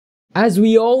As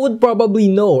we all would probably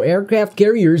know, aircraft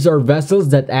carriers are vessels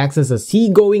that act as a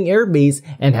seagoing airbase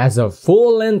and has a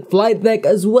full-length flight deck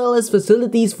as well as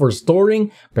facilities for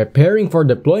storing, preparing for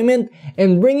deployment,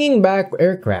 and bringing back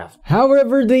aircraft.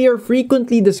 However, they are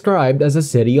frequently described as a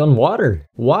city on water.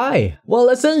 Why? Well,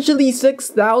 essentially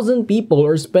 6,000 people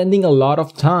are spending a lot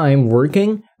of time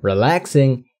working,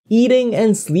 relaxing, eating,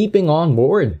 and sleeping on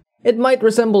board. It might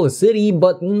resemble a city,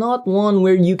 but not one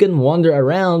where you can wander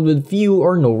around with few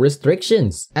or no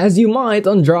restrictions, as you might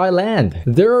on dry land.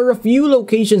 There are a few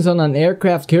locations on an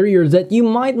aircraft carrier that you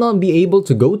might not be able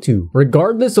to go to,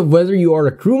 regardless of whether you are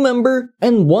a crew member,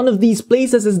 and one of these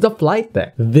places is the flight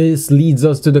deck. This leads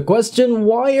us to the question,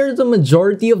 why are the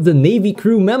majority of the Navy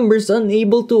crew members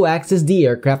unable to access the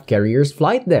aircraft carrier's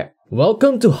flight deck?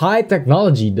 Welcome to High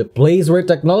Technology, the place where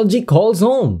technology calls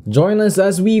home. Join us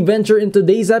as we venture in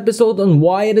today's episode on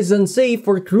why it is unsafe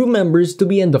for crew members to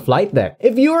be in the flight deck.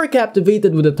 If you are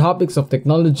captivated with the topics of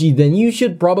technology, then you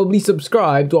should probably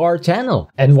subscribe to our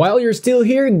channel. And while you're still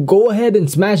here, go ahead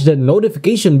and smash that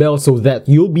notification bell so that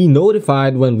you'll be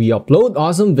notified when we upload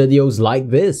awesome videos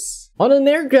like this. On an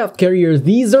aircraft carrier,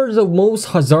 these are the most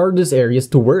hazardous areas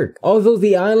to work. Although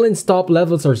the island's top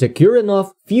levels are secure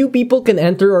enough, few people can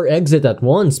enter or exit at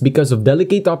once because of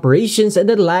delicate operations and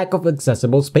the lack of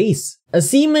accessible space. A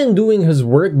seaman doing his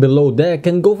work below deck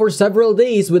can go for several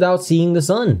days without seeing the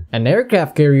sun. An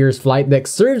aircraft carrier's flight deck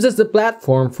serves as the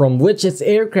platform from which its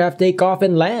aircraft take off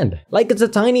and land. Like it's a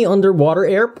tiny underwater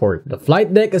airport, the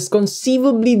flight deck is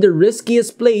conceivably the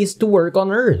riskiest place to work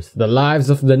on Earth. The lives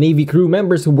of the Navy crew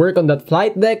members who work on that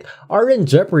flight deck are in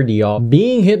jeopardy of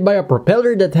being hit by a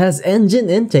propeller that has engine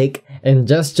intake,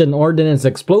 ingestion ordnance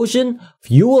explosion,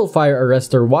 fuel fire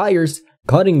arrestor wires,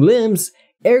 cutting limbs,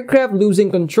 aircraft losing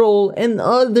control, and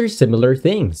other similar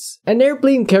things. An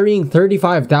airplane carrying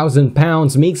 35,000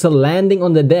 pounds makes a landing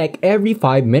on the deck every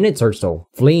 5 minutes or so.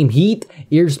 Flame heat,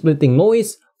 ear-splitting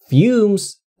noise,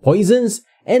 fumes, poisons,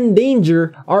 and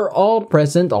danger are all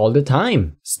present all the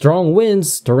time. Strong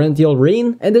winds, torrential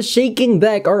rain, and a shaking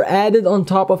deck are added on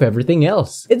top of everything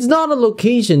else. It's not a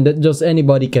location that just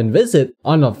anybody can visit.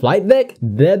 On a flight deck,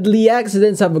 deadly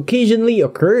accidents have occasionally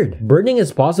occurred. Burning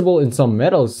is possible in some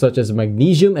metals such as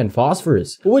magnesium and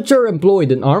phosphorus, which are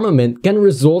employed in armament, can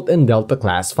result in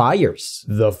Delta-class fires.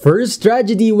 The first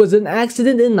tragedy was an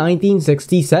accident in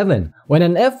 1967, when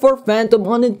an F-4 Phantom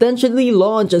unintentionally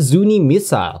launched a Zuni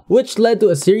missile, which led to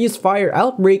a serious fire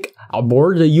outbreak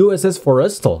aboard the USS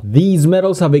Forrestal. These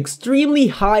metals have extremely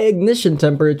high ignition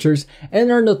temperatures and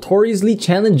are notoriously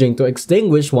challenging to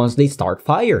extinguish once they start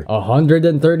fire.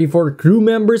 134 crew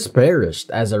members perished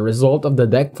as a result of the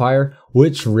deck fire,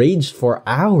 which raged for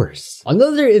hours.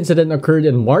 Another incident occurred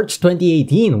in March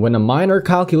 2018 when a minor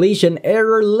calculation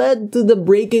error led to the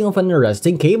breaking of an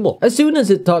arresting cable. As soon as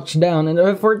it touched down, an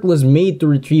effort was made to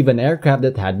retrieve an aircraft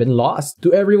that had been lost.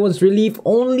 To everyone's relief,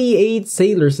 only 8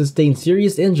 sailors sustained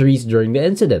serious injuries during the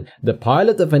incident. The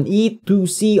pilot of an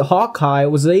E-2C Hawkeye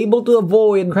was able to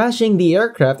avoid crashing the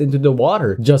aircraft into the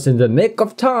water just in the nick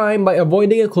of time by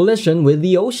avoiding a collision with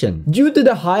the ocean. Due to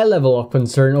the high level of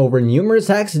concern over numerous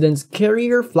accidents,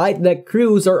 carrier flight deck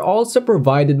crews are also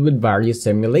provided with various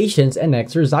simulations and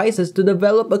exercises to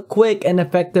develop a quick and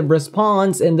effective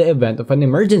response in the event of an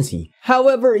emergency.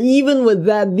 However, even with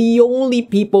that, the only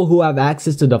people who have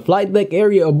access to the flight deck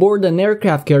area aboard an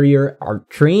aircraft carrier are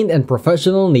trained and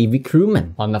professional Navy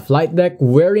crewmen. On the flight deck,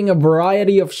 wearing a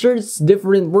variety of shirts,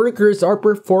 different workers are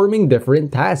performing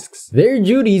different tasks. Their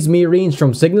duties may range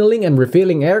from signaling and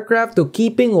refilling aircraft to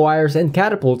keeping wires and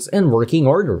catapults in working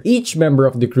order. Each member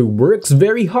of the crew works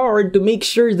very hard to make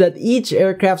sure that each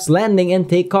aircraft's landing and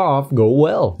takeoff go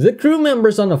well. The crew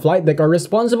members on the flight deck are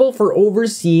responsible for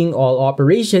overseeing all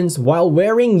operations while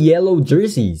wearing yellow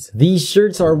jerseys. These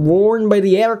shirts are worn by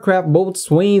the aircraft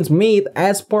boatswain's mate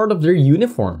as part of their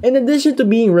uniform. In addition to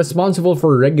being responsible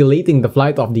for regulating the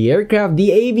flight of the aircraft,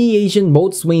 the aviation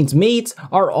boatswain's mates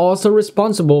are also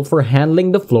responsible for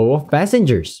handling the flow of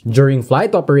passengers. During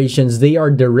flight operations, they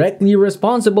are directly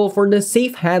responsible for the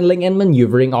safe handling and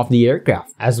maneuvering of the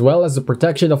aircraft, as well as the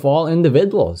protection of all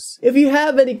individuals. If you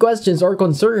have any questions or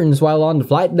concerns while on the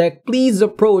flight deck, please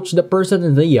approach the person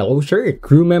in the yellow shirt.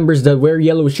 Crew members that wear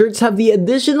yellow shirts have the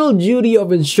additional duty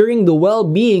of ensuring the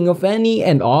well-being of any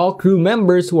and all crew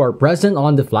members who are present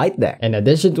on the flight deck. In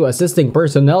addition to assisting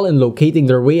personnel in locating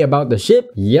their way about the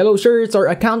ship, yellow shirts are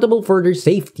accountable for their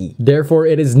safety. Therefore,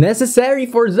 it is necessary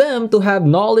for them to have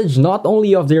knowledge not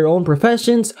only of their own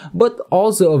professions, but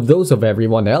also of those of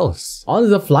everyone else. On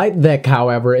the flight flight deck,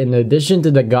 however, in addition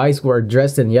to the guys who are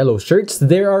dressed in yellow shirts,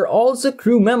 there are also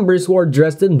crew members who are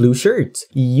dressed in blue shirts.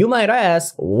 You might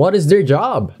ask, what is their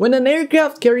job? When an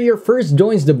aircraft carrier first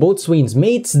joins the boatswain's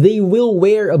mates, they will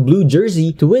wear a blue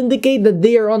jersey to indicate that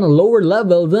they are on a lower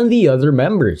level than the other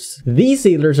members. These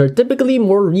sailors are typically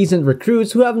more recent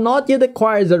recruits who have not yet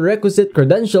acquired the requisite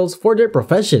credentials for their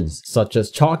professions, such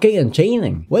as chalking and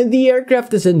chaining. When the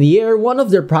aircraft is in the air, one of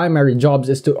their primary jobs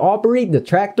is to operate the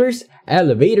tractors,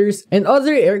 elevators, and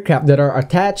other aircraft that are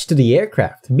attached to the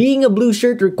aircraft. Being a blue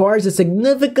shirt requires a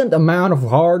significant amount of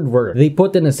hard work. They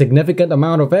put in a significant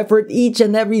amount of effort each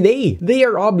and every day. They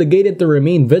are obligated to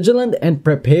remain vigilant and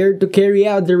prepared to carry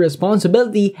out their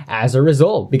responsibility as a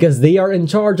result, because they are in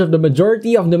charge of the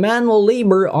majority of the manual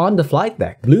labor on the flight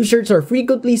deck. Blue shirts are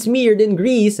frequently smeared in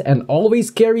grease and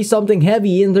always carry something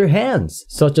heavy in their hands,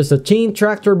 such as a chain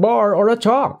tractor bar or a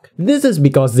chalk. This is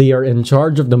because they are in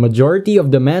charge of the majority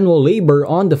of the manual labor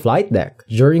on the flight deck.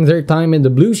 During their time in the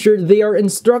blue shirt, they are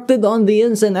instructed on the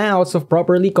ins and outs of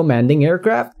properly commanding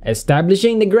aircraft,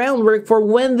 establishing the groundwork for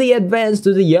when they advance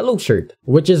to the yellow shirt,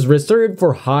 which is reserved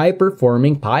for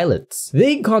high-performing pilots.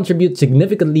 They contribute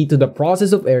significantly to the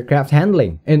process of aircraft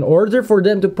handling. In order for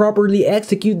them to properly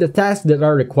execute the tasks that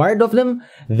are required of them,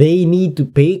 they need to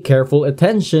pay careful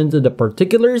attention to the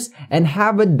particulars and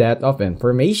have a depth of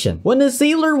information. When a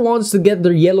sailor wants to get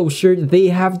their yellow shirt, they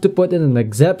have to put in an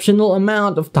exceptional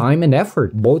amount of time and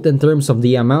effort, both in terms of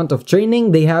the amount of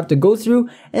training they have to go through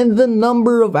and the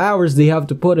number of hours they have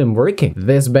to put in working.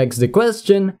 This begs the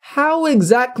question, how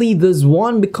exactly does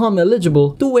one become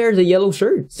eligible to wear the yellow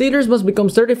shirt? Sailors must become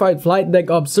certified flight deck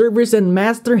observers and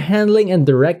master handling and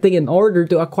directing in order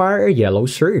to acquire a yellow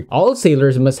shirt. All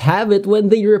sailors must have it when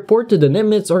they report to the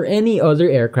Nimitz or any other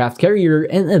aircraft carrier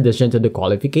in addition to the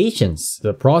qualifications.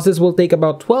 The process will take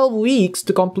about 12 weeks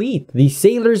to complete. The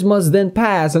sailors must then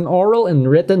pass an oral and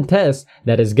written test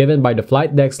that is given by the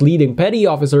flight deck's leading petty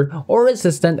officer or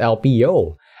assistant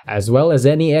LPO, as well as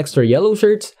any extra yellow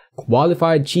shirts,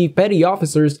 qualified chief petty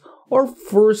officers, or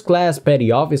first-class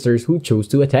petty officers who choose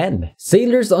to attend.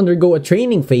 Sailors undergo a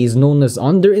training phase known as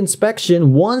under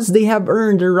inspection once they have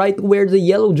earned the right to wear the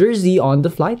yellow jersey on the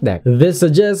flight deck. This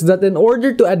suggests that in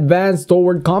order to advance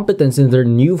toward competence in their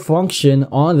new function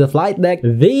on the flight deck,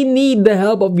 they need the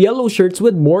help of yellow shirts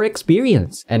with more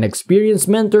experience. An experienced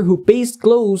mentor who pays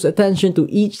close attention to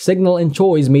each signal and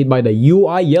choice made by the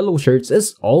UI yellow shirts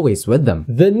is always with them.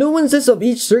 The nuances of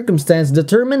each circumstance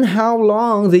determine how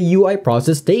long the UI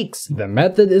process takes. The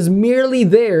method is merely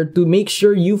there to make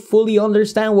sure you fully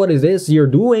understand what it is you're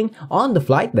doing on the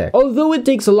flight deck. Although it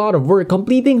takes a lot of work,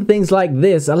 completing things like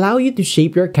this allow you to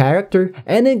shape your character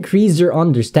and increase your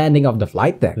understanding of the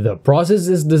flight deck. The process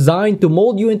is designed to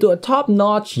mold you into a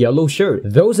top-notch yellow shirt.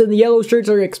 Those in the yellow shirts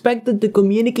are expected to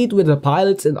communicate with the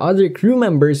pilots and other crew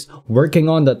members working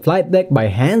on the flight deck by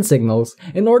hand signals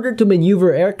in order to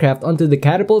maneuver aircraft onto the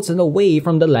catapults and away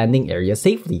from the landing area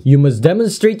safely. You must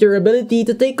demonstrate your ability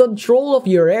to take control of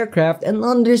your aircraft and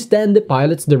understand the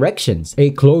pilot's directions.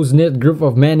 A close-knit group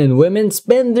of men and women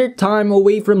spend their time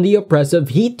away from the oppressive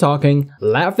heat talking,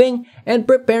 laughing, and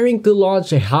preparing to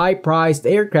launch a high-priced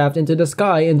aircraft into the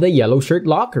sky in the yellow shirt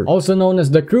locker, also known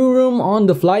as the crew room on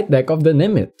the flight deck of the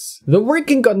Nimitz. The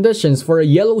working conditions for a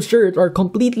yellow shirt are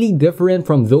completely different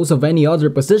from those of any other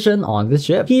position on the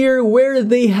ship. Here, where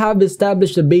they have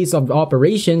established a base of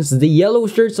operations, the yellow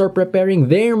shirts are preparing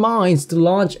their minds to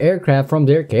launch aircraft from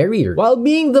their carrier. While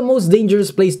being the most dangerous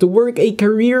place to work, a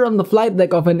career on the flight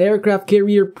deck of an aircraft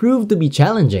carrier proved to be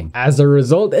challenging. As a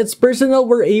result, its personnel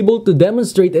were able to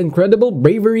demonstrate incredible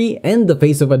bravery in the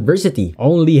face of adversity.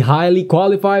 Only highly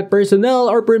qualified personnel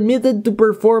are permitted to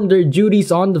perform their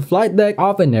duties on the flight deck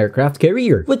of an aircraft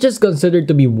carrier, which is considered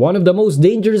to be one of the most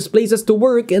dangerous places to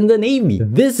work in the Navy.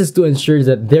 This is to ensure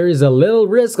that there is a little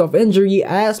risk of injury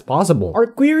as possible. Our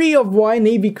query of why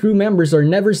Navy crew members are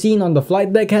never seen on the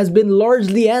flight deck has been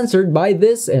largely answered by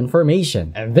this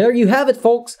information. And there you have it,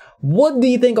 folks. What do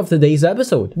you think of today's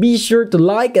episode? Be sure to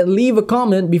like and leave a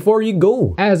comment before you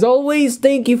go. As always,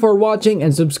 thank you for watching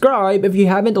and subscribe if you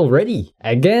haven't already.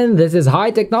 Again, this is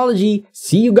High Technology.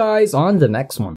 See you guys on the next one.